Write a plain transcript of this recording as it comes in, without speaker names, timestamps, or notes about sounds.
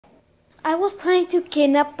I was trying to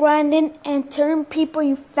kidnap Brandon and turn people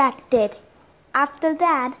infected. After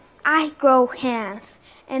that, I grow hands,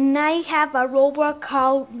 and I have a robot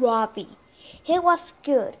called Robbie. He was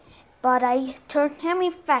good, but I turned him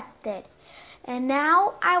infected. And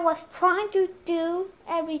now I was trying to do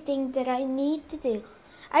everything that I need to do.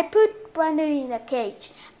 I put Brandon in a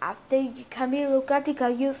cage. After Camilo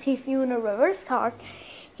Gatica used his reverse card,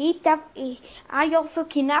 I also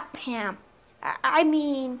kidnapped him.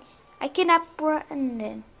 I kidnapped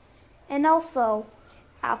Brandon. And also,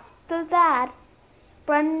 after that,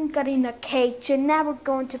 Brandon got in a cage and never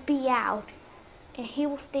going to be out. And he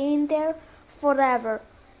will stay in there forever.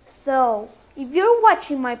 So, if you're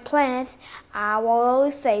watching my plans, I will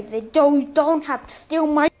always say that you don't have to steal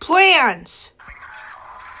my plans.